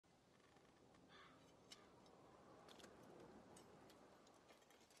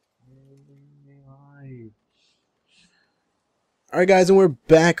Alright guys, and we're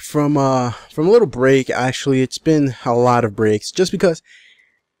back from a little break. Actually, it's been a lot of breaks. Just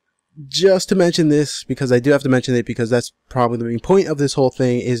to mention this, because I do have to mention it, because that's probably the main point of this whole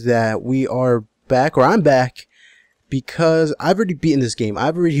thing, is that we are back, or I'm back, because I've already beaten this game.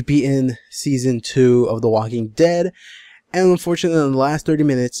 I've already beaten Season 2 of The Walking Dead, and unfortunately in the last 30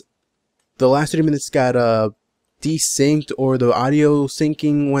 minutes got desynced, or the audio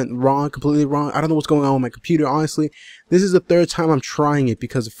syncing went wrong, completely wrong. I don't know what's going on with my computer, honestly. This is the third time I'm trying it,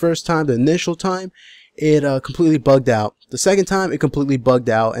 because the first time, the initial time, it completely bugged out. The second time, it completely bugged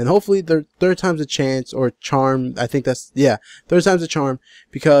out, and hopefully the third time's a chance, or charm. I think that's, yeah, third time's a charm,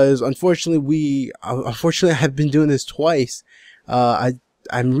 because unfortunately I have been doing this twice. I'm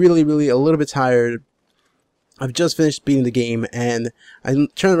really a little bit tired. I've just finished beating the game, and I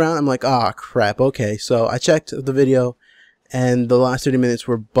turn around, I'm like, ah, crap, okay. So I checked the video, and the last 30 minutes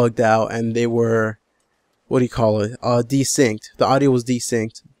were bugged out, and they were, what do you call it, desynced. The audio was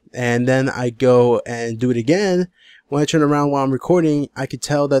desynced. And then I go and do it again. When I turn around while I'm recording, I could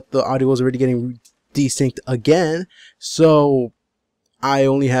tell that the audio was already getting desynced again. So I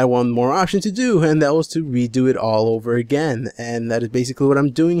only had one more option to do, and that was to redo it all over again. And that is basically what I'm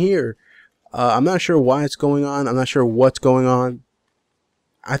doing here. I'm not sure why it's going on. I'm not sure what's going on.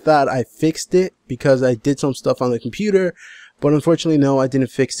 I thought I fixed it because I did some stuff on the computer, but unfortunately, no, I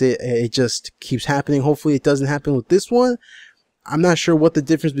didn't fix it. It just keeps happening. Hopefully, it doesn't happen with this one. I'm not sure what the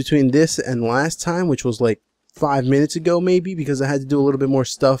difference between this and last time, which was like 5 minutes ago, maybe, because I had to do a little bit more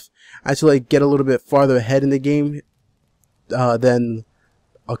stuff. I had to like get a little bit farther ahead in the game than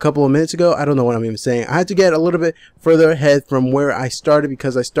a couple of minutes ago. I don't know what I'm even saying. I had to get a little bit further ahead from where I started,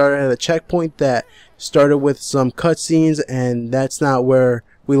 because I started at a checkpoint that started with some cutscenes, and that's not where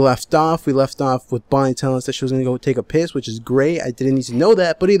we left off. We left off with Bonnie telling us that she was going to go take a piss, which is great. I didn't need to know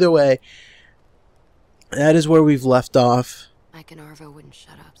that, but either way, that is where we've left off. Mike and Arvo wouldn't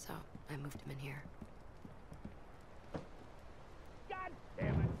shut up, so I moved him in here. God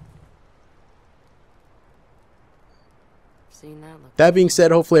damn it. Seen that look. That being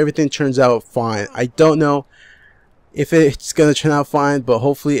said, hopefully everything turns out fine. I don't know if it's going to turn out fine, but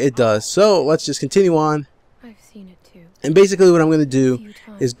hopefully it does. So let's just continue on. I've seen it too. And basically what I'm going to do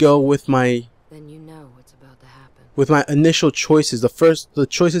is go with my What's about to happen. with my initial choices. The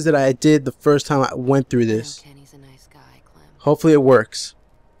choices that I did the first time I went through this. Kenny's a nice guy, Clem. Hopefully it works.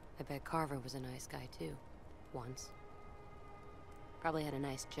 I bet Carver was a nice guy too. Once. Probably had a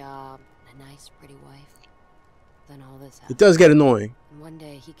nice job, a nice pretty wife. Then all this happened. It does get annoying. And one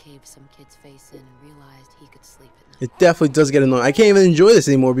day he caved some kid's face in and realized he could sleep at night. It definitely does get annoying. I can't even enjoy this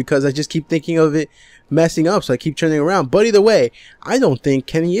anymore because I just keep thinking of it messing up, so I keep turning around. But either way, I don't think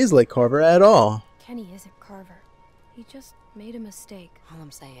Kenny is like Carver at all. Kenny isn't Carver. He just made a mistake. All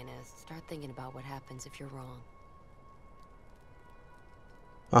I'm saying is, start thinking about what happens if you're wrong.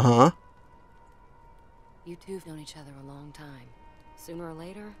 Uh-huh. You two have known each other a long time. Sooner or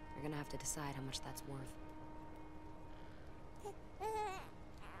later, you're gonna have to decide how much that's worth.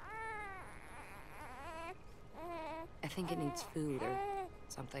 I think it needs food or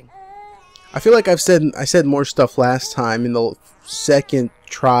something. I feel like I said more stuff last time in the second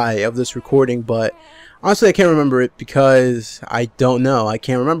try of this recording, but honestly I can't remember it because I don't know. I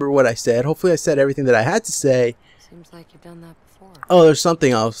can't remember what I said. Hopefully I said everything that I had to say. Seems like you've done that before. Oh, there's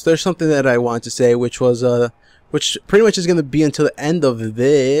something else. There's something that I wanted to say, which was which pretty much is going to be until the end of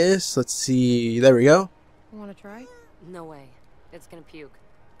this. Let's see. There we go. You want to try? No way. It's gonna puke.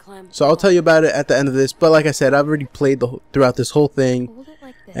 Clem. So I'll tell you about it at the end of this. But like I said, I've already played throughout this whole thing. Hold it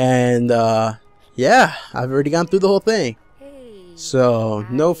like this. And yeah, I've already gone through the whole thing. Hey. So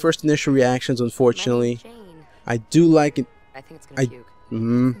no first initial reactions, unfortunately. I do like it. I think it's gonna puke.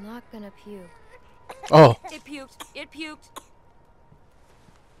 Mm. It's not gonna puke. Oh, It puked. It puked.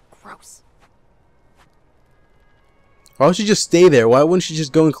 Gross. why would she just stay there? Why wouldn't she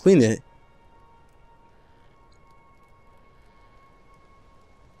just go and clean it?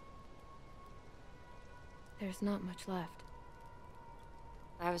 There's not much left.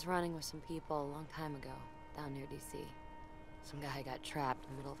 I was running with some people a long time ago, down near DC. Some guy got trapped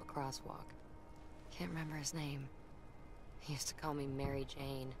in the middle of a crosswalk. Can't remember his name. He used to call me Mary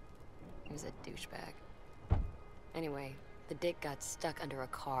Jane. He was a douchebag. Anyway, the dick got stuck under a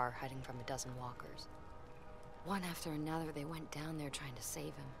car hiding from a dozen walkers. One after another, they went down there trying to save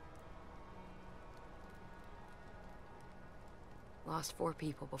him. Lost 4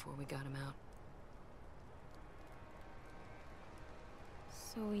 people before we got him out.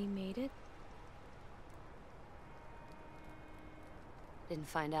 So we made it? Didn't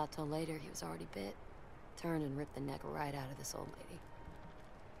find out till later he was already bit. Turned and ripped the neck right out of this old lady.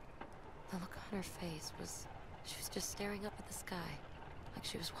 The look on her face was She was just staring up at the sky, like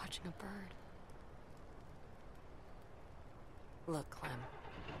she was watching a bird. Look, Clem.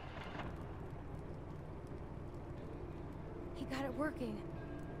 He got it working.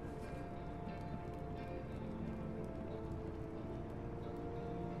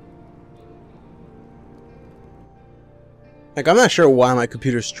 Like, I'm not sure why my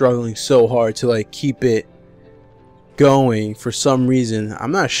computer's struggling so hard to, like, keep it going for some reason.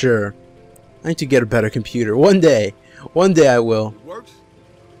 I'm not sure. I need to get a better computer. One day I will. It works.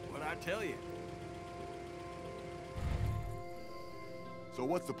 What'd I tell you? So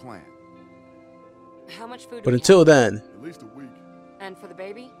what's the plan? How much food do But we until have? then, At least a week. And for the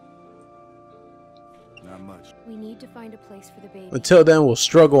baby? Not much. We need to find a place for the baby. until then, we'll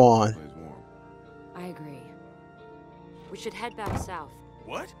struggle on. Plays warm. I agree. We should head back south.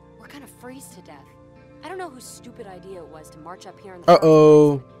 What? We're gonna freeze to death. I don't know whose stupid idea it was to march up here in the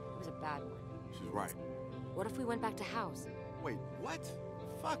Uh-oh. first place. It was a bad one. She's right. What if we went back to house? Wait, what?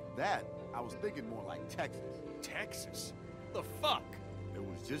 Fuck that. I was thinking more like Texas. Texas? The fuck? It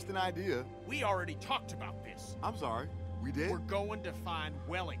was just an idea. We already talked about this. I'm sorry. We did? We're going to find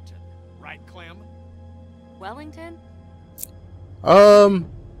Wellington, right, Clem? Wellington?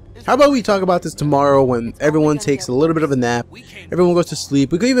 How about we talk about this tomorrow when everyone takes a little bit of a nap, everyone goes to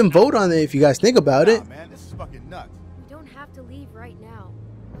sleep. We could even vote on it if you guys think about it. Nah, man, this is fucking nuts. We don't have to leave right now.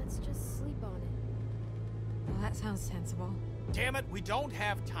 Let's just sleep on it. Well, that sounds sensible. Damn it, we don't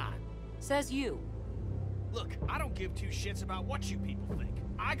have time. Says you. Look, I don't give two shits about what you people think.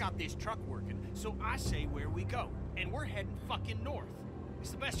 I got this truck working, so I say where we go. And we're heading fucking north.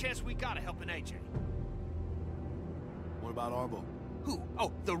 It's the best chance we got of helping AJ. What about Arvo? Who?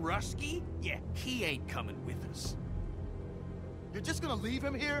 Oh, the Rusky? Yeah, he ain't coming with us. You're just gonna leave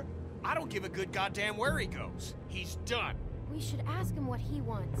him here? I don't give a good goddamn where he goes. He's done. We should ask him what he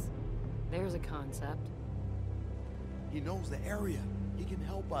wants. There's a concept. He knows the area. He can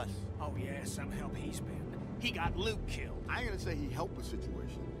help us. Oh yeah, some help he's been. He got Luke killed. I ain't gonna say he helped the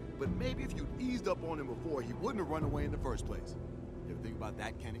situation, but maybe if you'd eased up on him before, he wouldn't have run away in the first place. You ever think about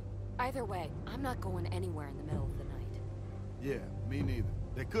that, Kenny? Either way, I'm not going anywhere in the middle of the night. Yeah, me neither.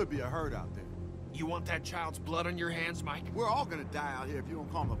 There could be a herd out there. You want that child's blood on your hands, Mike? We're all gonna die out here if you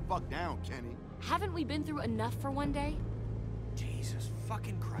don't calm the fuck down, Kenny. Haven't we been through enough for one day? Jesus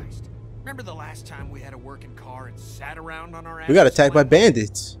fucking Christ. Remember the last time we had a working car and sat around on our ass? We got attacked by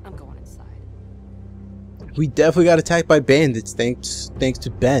bandits. I'm going inside. We definitely got attacked by bandits thanks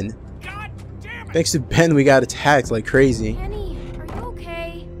to Ben. God damn it! Thanks to Ben, we got attacked like crazy. Kenny, are you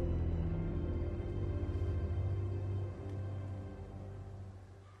okay?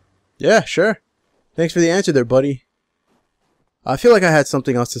 Yeah, sure. Thanks for the answer there, buddy. I feel like I had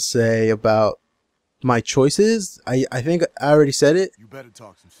something else to say about my choices. I think I already said it. You better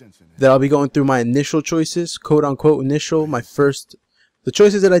talk some sense in there. That I'll be going through my initial choices, quote unquote initial, the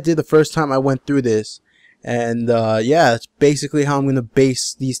choices that I did the first time I went through this. And yeah, that's basically how I'm going to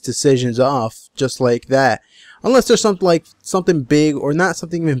base these decisions off, just like that. Unless there's something big, or not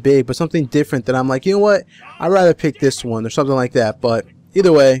something even big, but something different that I'm like, you know what, I'd rather pick this one or something like that. But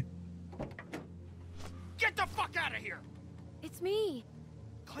either way, Get the fuck out of here! It's me.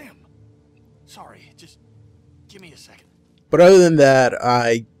 Clem. Sorry, just give me a second. but other than that,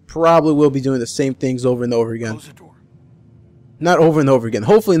 I probably will be doing the same things over and over again. Close the door. Not over and over again.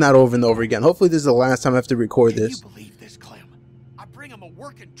 Hopefully not over and over again. Hopefully this is the last time I have to record Can this. you believe this, Clem? I bring them a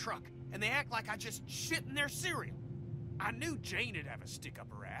working truck, and they act like I just shit in their cereal. I knew Jane'd have a stick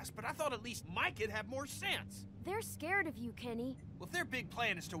up her ass, but I thought at least Mike'd have more sense. They're scared of you, Kenny. Well, if their big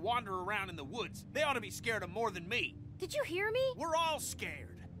plan is to wander around in the woods, they ought to be scared of more than me. Did you hear me? We're all scared.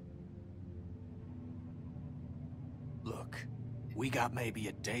 Look, we got maybe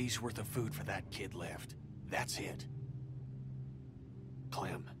a day's worth of food for that kid left. That's it.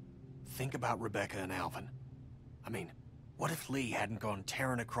 Clem, think about Rebecca and Alvin. I mean, what if Lee hadn't gone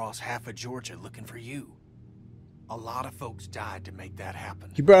tearing across half of Georgia looking for you? A lot of folks died to make that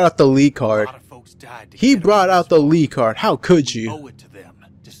happen. He brought out the Lee A card. lot of folks died to He get brought us out the this far. Lee card. How could We you? owe it to them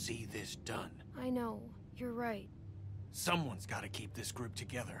to see this done. I know. You're right. Someone's got to keep this group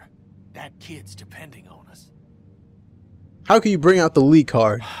together. That kid's depending on us. How can you bring out the Lee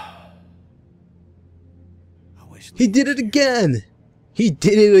card? I wish He Lee did was it here. again. He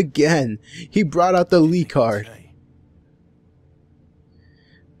did it again. He brought out the Lee card. Say,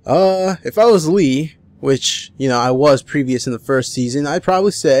 If I was Lee, which, you know, I was previous in the first season, I'd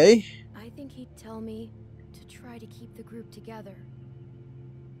probably say, I think he'd tell me to try to keep the group together.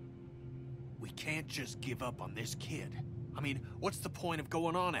 We can't just give up on this kid. I mean, what's the point of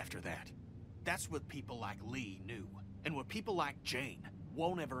going on after that? That's what people like Lee knew, and what people like Jane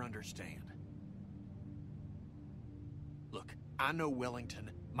won't ever understand. I know Wellington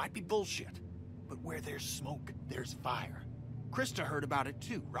might be bullshit, but where there's smoke, there's fire. Krista heard about it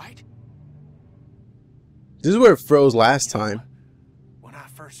too, right? This is where it froze last time. When I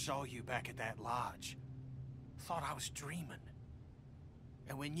first saw you back at that lodge, I thought I was dreaming.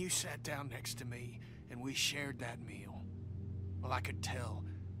 And when you sat down next to me and we shared that meal, well, I could tell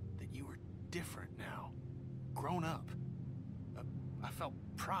that you were different now, grown up. I felt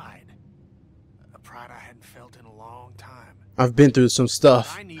pride. A pride I hadn't felt in a long time. I've been through some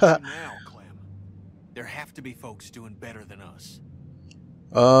stuff. I need you now, Clem. There have to be folks doing better than us.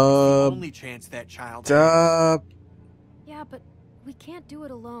 It's the only chance that child has. Yeah, but we can't do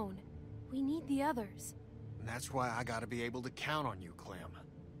it alone. We need the others. And that's why I gotta be able to count on you, Clem.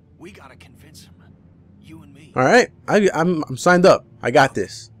 We gotta convince him. You and me. All right, I'm signed up. I got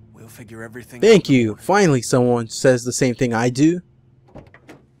this. We'll figure everything out. Thank you. Finally, someone says the same thing I do.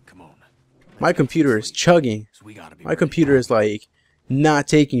 Come on. My computer is chugging. So we gotta be My ready. computer is like not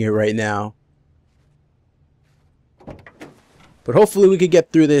taking it right now. But hopefully we could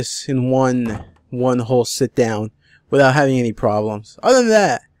get through this in one whole sit down without having any problems. Other than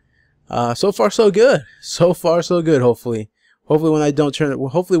that, so far so good. So far so good. Hopefully when I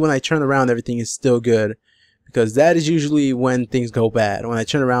turn around, everything is still good, because that is usually when things go bad. When I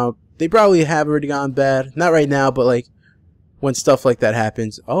turn around, they probably have already gone bad. Not right now, but like when stuff like that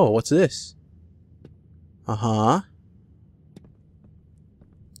happens. Oh, what's this?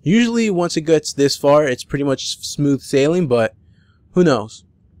 Usually once it gets this far, it's pretty much smooth sailing, but who knows?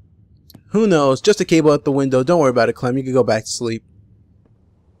 Who knows? Just a cable out the window. Don't worry about it, Clem. You can go back to sleep.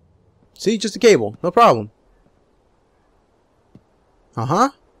 See? Just a cable. No problem.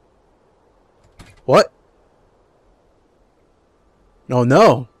 What? Oh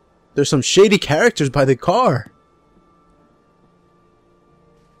no. There's some shady characters by the car.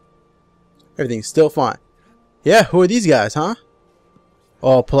 Everything's still fine. Yeah, who are these guys, huh?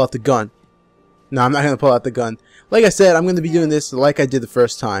 Oh, pull out the gun. No, I'm not going to pull out the gun. Like I said, I'm going to be doing this like I did the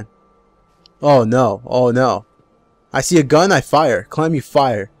first time. Oh no. Oh no. I see a gun, I fire. Clem, you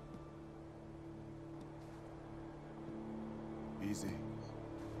fire. Easy.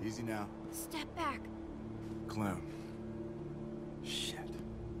 Easy now. Step back. Clem. Shit.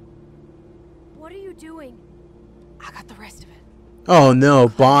 What are you doing? I got the rest of it. Oh no,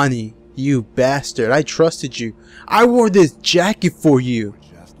 Bonnie. You bastard. I trusted you. I wore this jacket for you.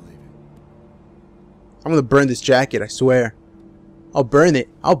 We're just leaving. I'm gonna burn this jacket, I swear. I'll burn it.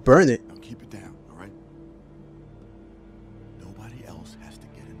 I'll burn it. Now keep it down, alright? Nobody else has to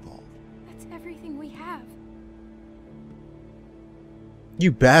get involved. That's everything we have.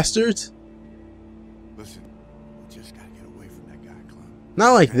 You bastards. Listen, we just gotta get away from that guy, Clem.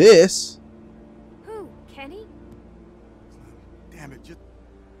 Not like this. Who? Kenny? Clem, damn it,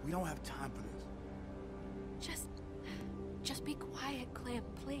 we don't have time for this. Just be quiet, Clem,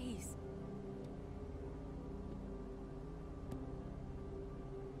 please.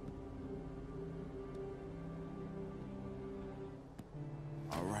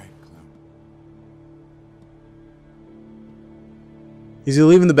 Alright, Clem. Is he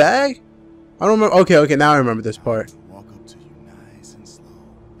leaving the bag? I don't remember. Okay, now I remember this part. Walk up to you nice and slow,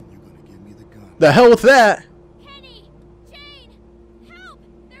 and you're gonna give me the gun. The hell with that. Kenny! Jane! Help!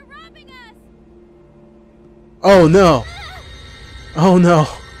 They're robbing us! Oh no. Oh no.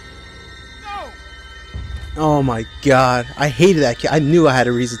 Oh my god. I hated that kid. I knew I had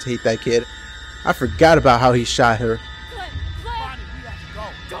a reason to hate that kid. I forgot about how he shot her. Clem! Bonnie, we have to go.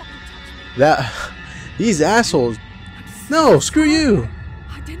 Don't you touch me. These assholes. No, screw you.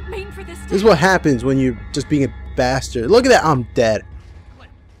 I didn't mean for this to This is what happens when you're just being a bastard. Look at that. I'm dead. Clem,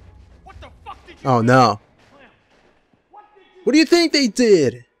 what the fuck did you Oh do? no. Clem, what did you What do you think they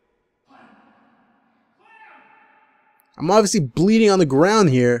did? I'm obviously bleeding on the ground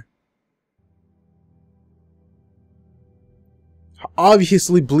here.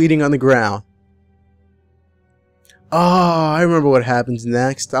 Obviously bleeding on the ground. Oh, I remember what happens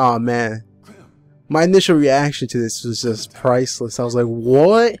next. Oh man. My initial reaction to this was just priceless. I was like,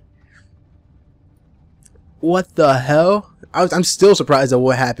 what? What the hell? I'm still surprised at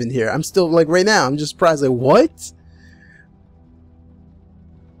what happened here. I'm still, like, right now, I'm just surprised, like, what?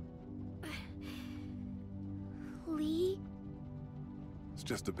 Lee? It's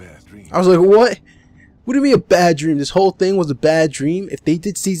just a bad dream. I was like, what? What do you mean a bad dream? This whole thing was a bad dream? If they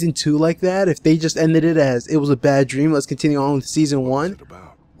did season 2 like that, if they just ended it as it was a bad dream, let's continue on with season 1. What's it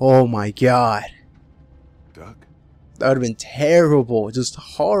about? Oh my god. Duck? That would have been terrible. Just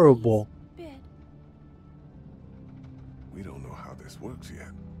horrible. Bed. We don't know how this works yet.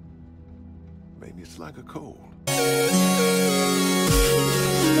 Maybe it's like a cold.